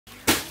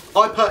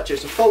I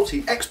purchased a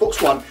faulty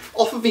Xbox One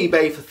off of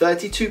eBay for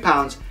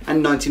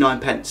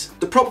 £32.99.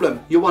 The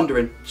problem, you're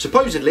wondering,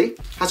 supposedly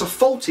has a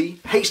faulty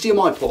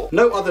HDMI port.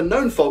 No other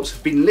known faults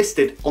have been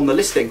listed on the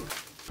listing.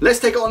 Let's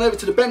take it on over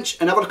to the bench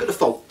and have a look at the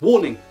fault.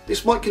 Warning,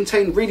 this might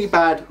contain really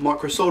bad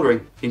micro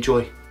soldering.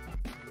 Enjoy.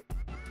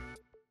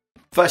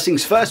 First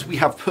things first, we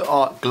have put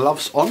our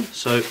gloves on,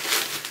 so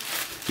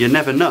you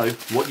never know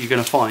what you're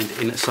going to find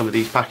in some of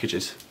these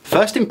packages.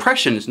 First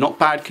impressions, not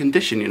bad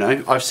condition, you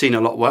know. I've seen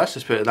a lot worse,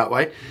 let's put it that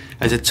way.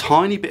 There's a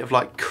tiny bit of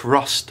like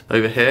crust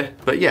over here,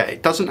 but yeah,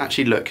 it doesn't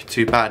actually look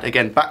too bad.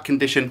 Again, back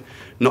condition,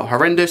 not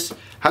horrendous.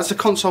 Has the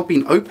console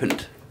been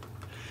opened?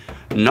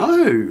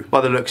 No, by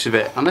the looks of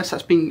it, unless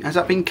has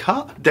that been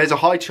cut? There's a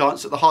high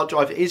chance that the hard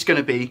drive is going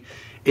to be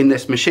in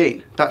this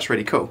machine. That's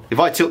really cool. If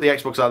I tilt the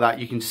Xbox like that,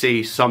 you can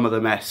see some of the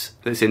mess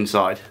that's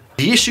inside.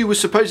 The issue was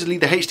supposedly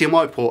the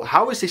HDMI port.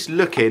 How is this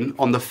looking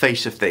on the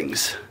face of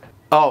things?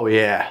 Oh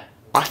yeah.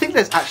 I think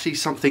there's actually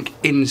something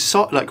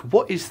inside. Like,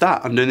 what is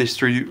that? I'm doing this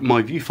through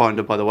my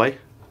viewfinder, by the way.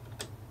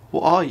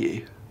 What are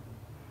you?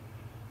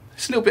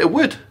 It's a little bit of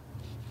wood.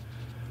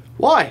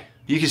 Why?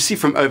 You can see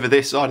from over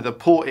this side of the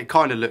port, it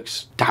kind of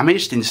looks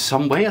damaged in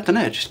some way. I don't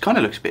know, it just kind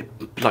of looks a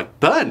bit like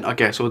burnt, I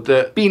guess, or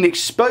being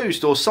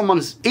exposed, or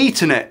someone's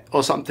eaten it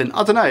or something.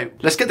 I don't know.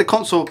 Let's get the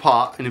console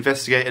apart and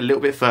investigate a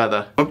little bit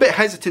further. I'm a bit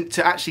hesitant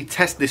to actually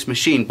test this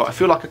machine, but I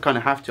feel like I kind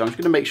of have to. I'm just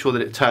going to make sure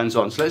that it turns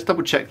on. So let's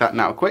double check that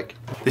now quick.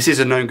 This is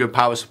a known good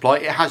power supply.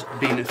 It has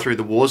been through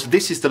the wars.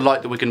 This is the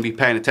light that we're going to be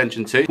paying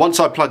attention to. Once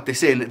I plug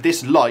this in,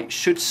 this light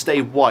should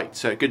stay white.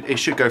 So it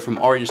should go from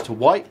orange to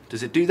white.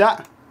 Does it do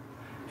that?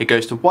 It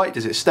goes to white.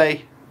 Does it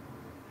stay?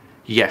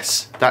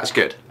 Yes, that's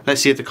good. Let's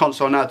see if the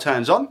console now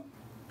turns on.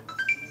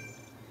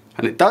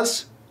 And it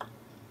does.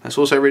 That's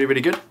also really,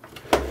 really good.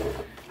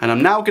 And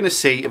I'm now going to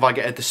see if I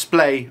get a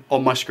display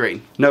on my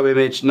screen. No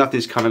image,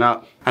 nothing's coming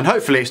up. And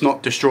hopefully it's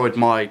not destroyed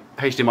my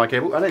HDMI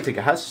cable. I don't think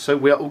it has, so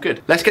we are all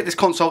good. Let's get this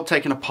console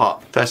taken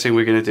apart. First thing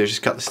we're going to do is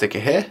just cut the sticker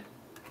here.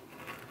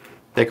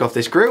 Take off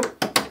this grill.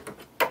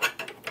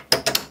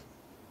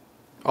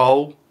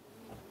 Oh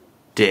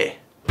dear.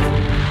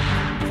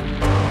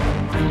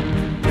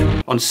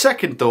 On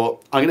second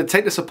thought, I'm going to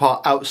take this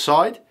apart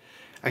outside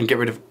and get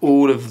rid of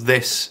all of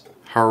this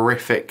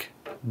horrific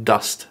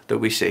dust that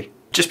we see.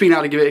 Just been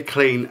able to give it a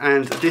clean,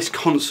 and this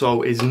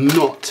console is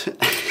not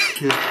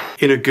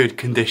in a good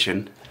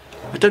condition.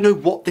 I don't know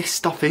what this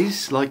stuff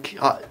is. Like,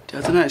 I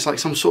don't know, it's like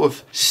some sort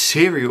of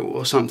cereal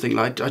or something.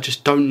 Like, I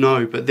just don't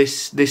know, but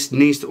this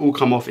needs to all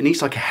come off. It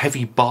needs like a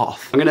heavy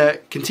bath. I'm gonna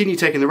continue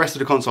taking the rest of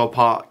the console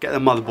apart, get the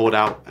motherboard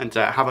out, and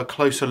have a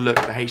closer look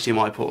at the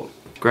HDMI port.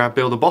 Grab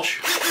Bill the Bosch.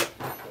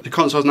 The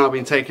console's now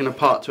been taken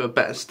apart to a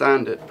better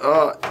standard.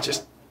 Oh,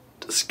 just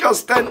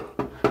disgusting.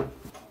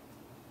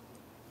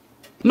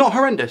 Not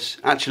horrendous,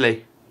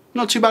 actually.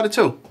 Not too bad at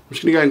all. I'm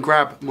just gonna go and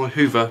grab my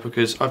Hoover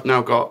because I've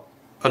now got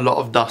a lot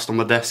of dust on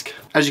my desk.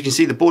 As you can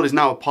see, the board is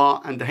now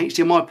apart and the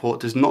HDMI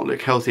port does not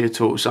look healthy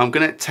at all. So I'm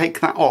gonna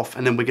take that off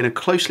and then we're gonna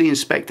closely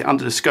inspect it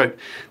under the scope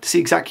to see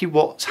exactly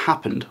what's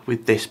happened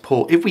with this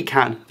port, if we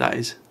can, that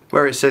is.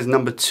 Where it says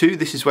number 2,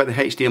 this is where the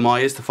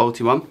HDMI is, the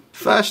faulty one.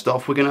 First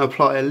off, we're going to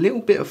apply a little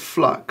bit of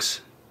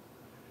flux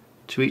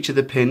to each of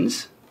the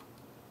pins.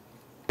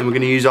 And we're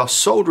going to use our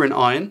soldering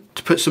iron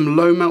to put some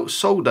low melt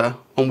solder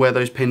on where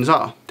those pins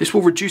are. This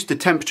will reduce the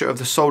temperature of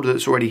the solder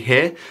that's already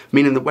here,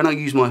 meaning that when I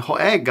use my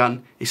hot air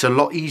gun, it's a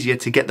lot easier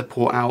to get the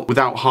port out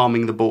without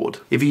harming the board.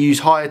 If you use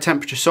higher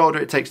temperature solder,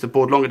 it takes the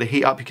board longer to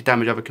heat up, you could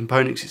damage other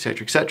components,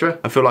 etc, etc.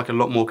 I feel like a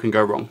lot more can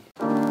go wrong.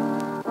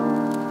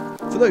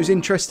 For those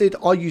interested,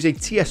 I use a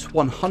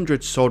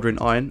TS100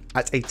 soldering iron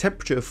at a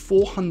temperature of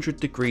 400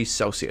 degrees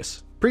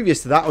Celsius.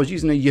 Previous to that, I was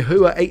using a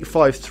Yahoo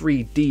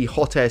 853D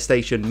hot air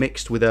station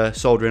mixed with a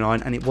soldering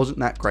iron, and it wasn't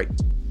that great.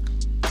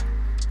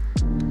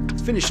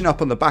 Finishing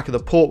up on the back of the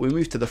port, we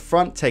move to the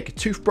front, take a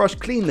toothbrush,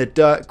 clean the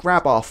dirt,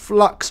 grab our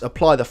flux,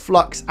 apply the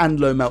flux and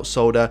low melt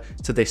solder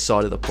to this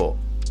side of the port.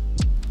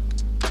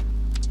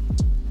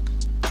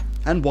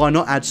 And why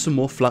not add some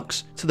more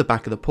flux to the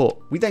back of the port.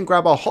 We then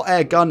grab our hot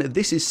air gun.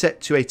 This is set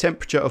to a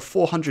temperature of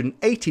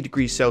 480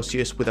 degrees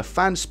Celsius with a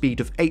fan speed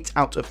of 8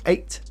 out of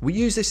 8. We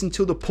use this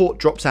until the port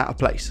drops out of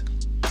place.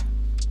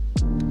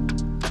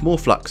 More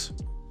flux.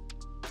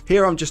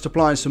 Here I'm just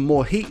applying some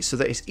more heat so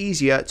that it's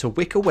easier to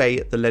wick away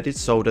the leaded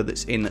solder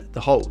that's in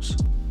the holes.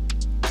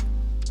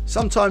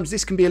 Sometimes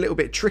this can be a little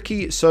bit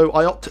tricky, so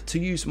I opt to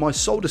use my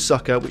solder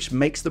sucker, which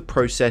makes the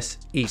process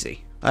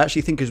easy. I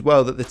actually think as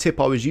well that the tip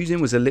I was using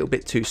was a little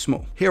bit too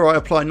small. Here I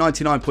apply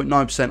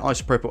 99.9%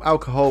 isopropyl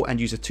alcohol and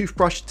use a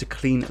toothbrush to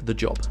clean the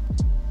job.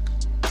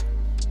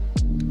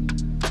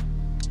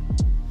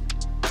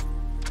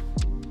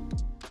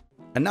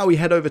 And now we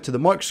head over to the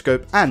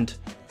microscope and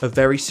a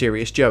very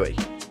serious Joey.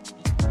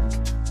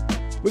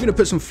 We're going to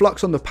put some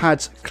flux on the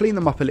pads, clean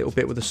them up a little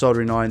bit with a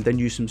soldering iron, then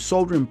use some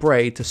soldering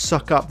braid to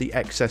suck up the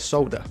excess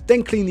solder.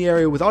 Then clean the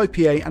area with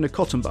IPA and a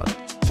cotton bud.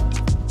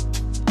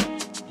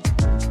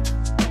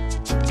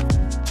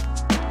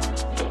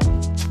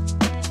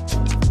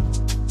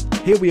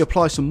 Here we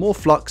apply some more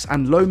flux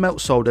and low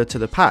melt solder to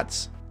the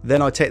pads.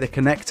 Then I take the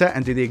connector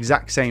and do the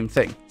exact same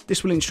thing.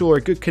 This will ensure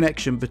a good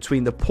connection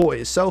between the port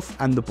itself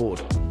and the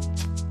board.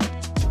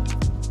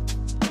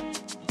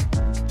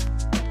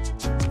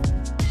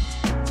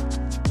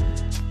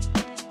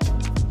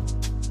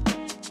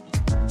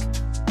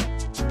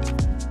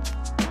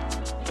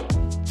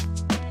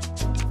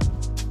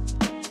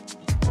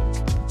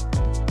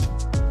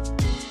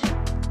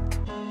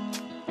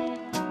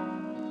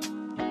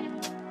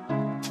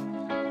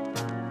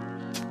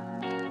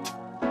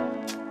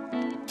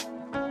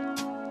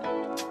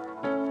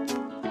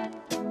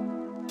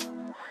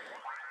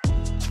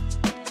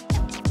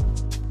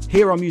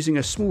 Here I'm using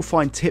a small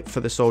fine tip for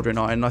the soldering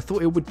iron, and I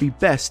thought it would be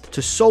best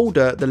to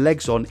solder the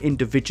legs on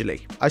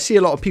individually. I see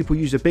a lot of people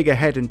use a bigger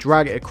head and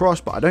drag it across,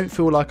 but I don't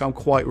feel like I'm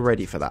quite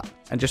ready for that,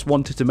 and just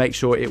wanted to make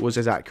sure it was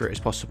as accurate as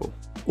possible.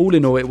 All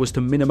in all, it was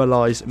to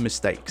minimise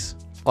mistakes,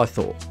 I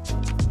thought.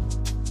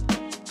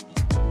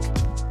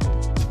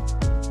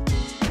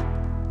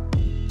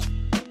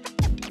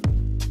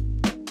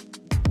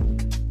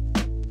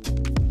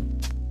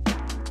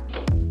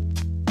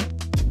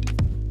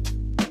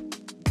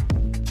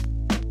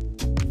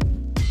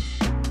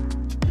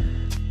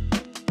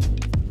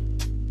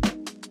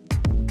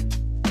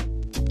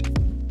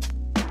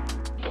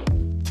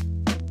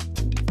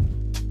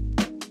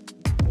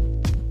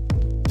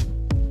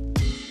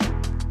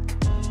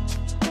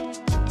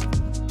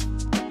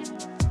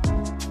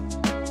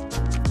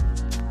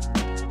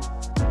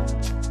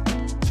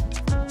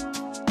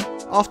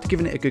 After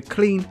giving it a good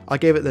clean, I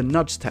gave it the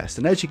nudge test,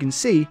 and as you can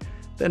see,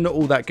 they're not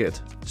all that good.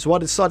 So I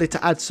decided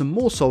to add some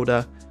more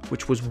solder,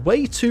 which was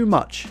way too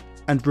much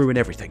and ruin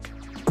everything.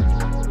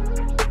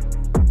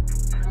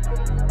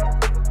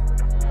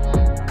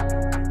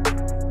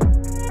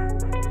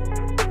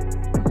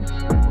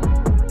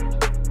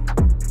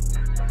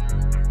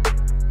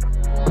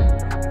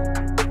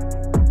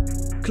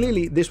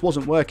 Clearly this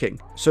wasn't working,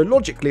 so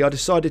logically I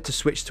decided to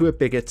switch to a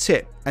bigger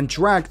tip and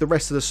drag the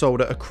rest of the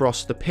solder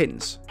across the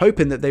pins,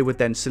 hoping that they would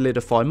then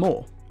solidify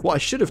more. What I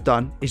should have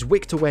done is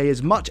wicked away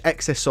as much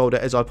excess solder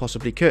as I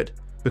possibly could.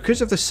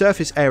 Because of the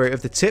surface area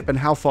of the tip and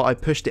how far I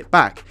pushed it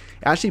back,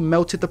 it actually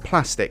melted the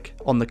plastic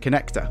on the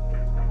connector.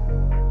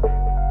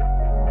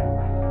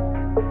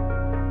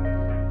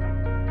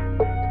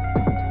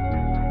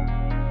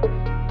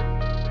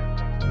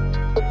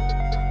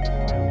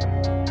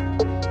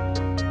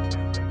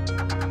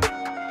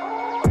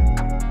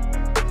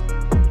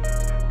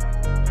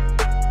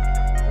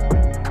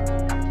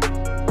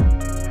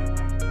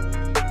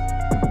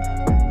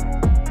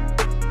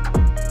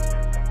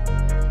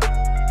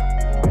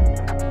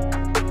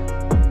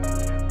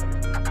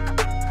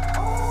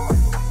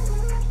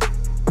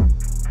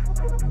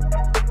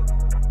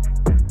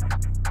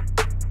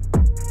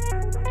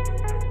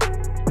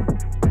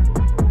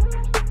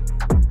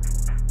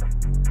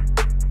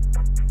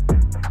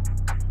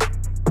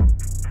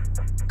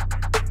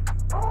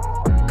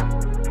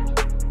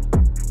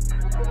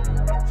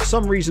 For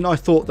some reason I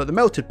thought that the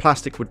melted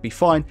plastic would be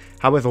fine,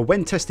 however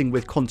when testing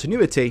with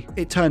continuity,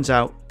 it turns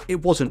out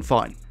it wasn't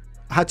fine.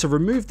 I had to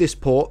remove this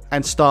port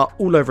and start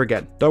all over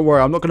again. Don't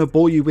worry, I'm not going to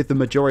bore you with the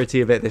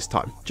majority of it this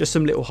time, just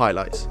some little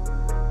highlights.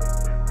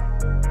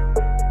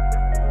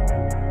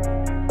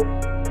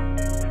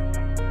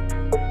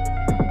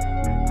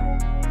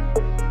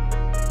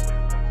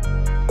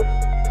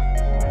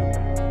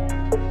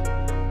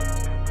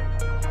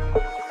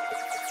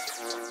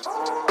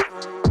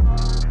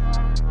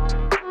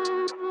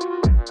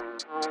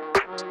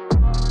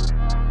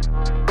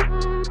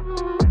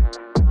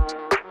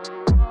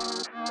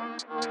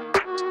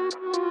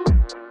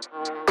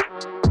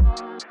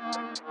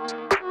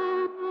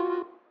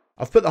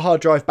 I've put the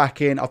hard drive back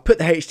in, I've put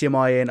the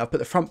HDMI in, I've put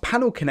the front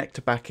panel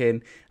connector back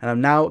in, and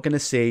I'm now going to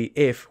see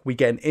if we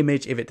get an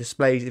image, if it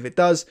displays. If it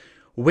does,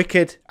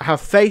 wicked. I have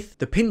faith.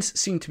 The pins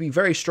seem to be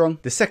very strong.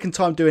 The second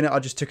time doing it, I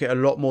just took it a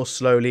lot more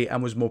slowly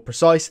and was more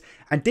precise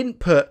and didn't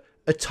put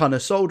a ton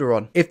of solder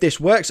on. If this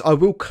works, I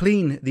will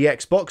clean the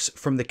Xbox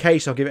from the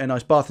case. I'll give it a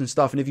nice bath and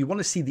stuff. And if you want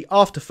to see the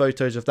after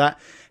photos of that,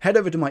 head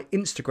over to my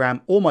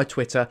Instagram or my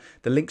Twitter.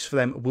 The links for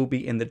them will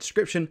be in the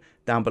description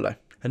down below.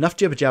 Enough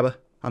jibber jabber.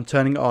 I'm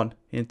turning it on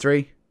in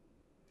 3,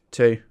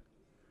 2,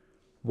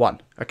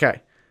 1.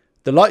 Okay.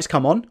 The lights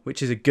come on,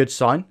 which is a good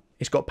sign.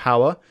 It's got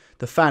power.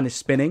 The fan is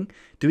spinning.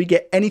 Do we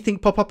get anything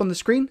pop up on the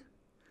screen?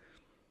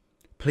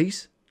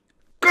 Please?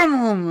 Come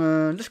on,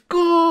 man. Let's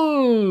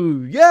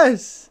go.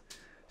 Yes.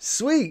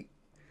 Sweet.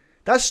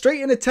 That's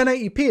straight in a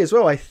 1080p as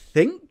well, I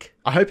think.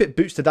 I hope it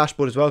boots the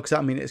dashboard as well, because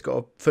that means it's got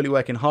a fully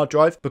working hard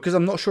drive. Because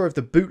I'm not sure if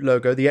the boot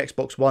logo, the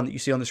Xbox One that you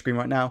see on the screen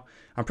right now,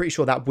 I'm pretty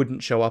sure that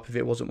wouldn't show up if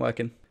it wasn't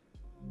working.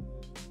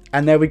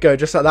 And there we go,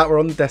 just like that, we're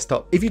on the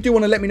desktop. If you do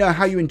want to let me know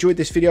how you enjoyed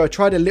this video, I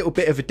tried a little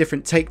bit of a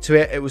different take to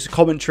it. It was a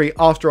commentary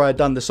after I had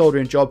done the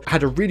soldering job. I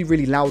had a really,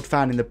 really loud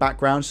fan in the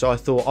background, so I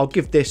thought I'll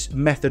give this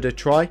method a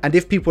try. And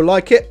if people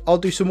like it, I'll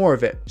do some more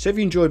of it. So if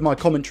you enjoyed my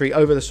commentary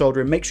over the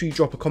soldering, make sure you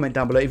drop a comment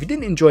down below. If you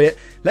didn't enjoy it,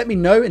 let me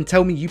know and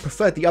tell me you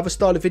preferred the other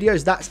style of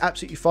videos. That's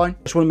absolutely fine.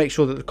 I just want to make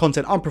sure that the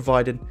content I'm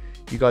providing,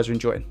 you guys are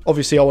enjoying.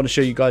 Obviously, I want to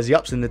show you guys the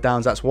ups and the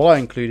downs. That's why I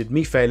included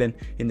me failing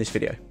in this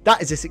video.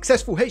 That is a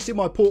successful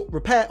HDMI port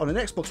repair on an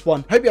Xbox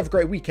One. Hope you have a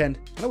great weekend,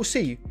 and I will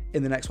see you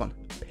in the next one.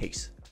 Peace.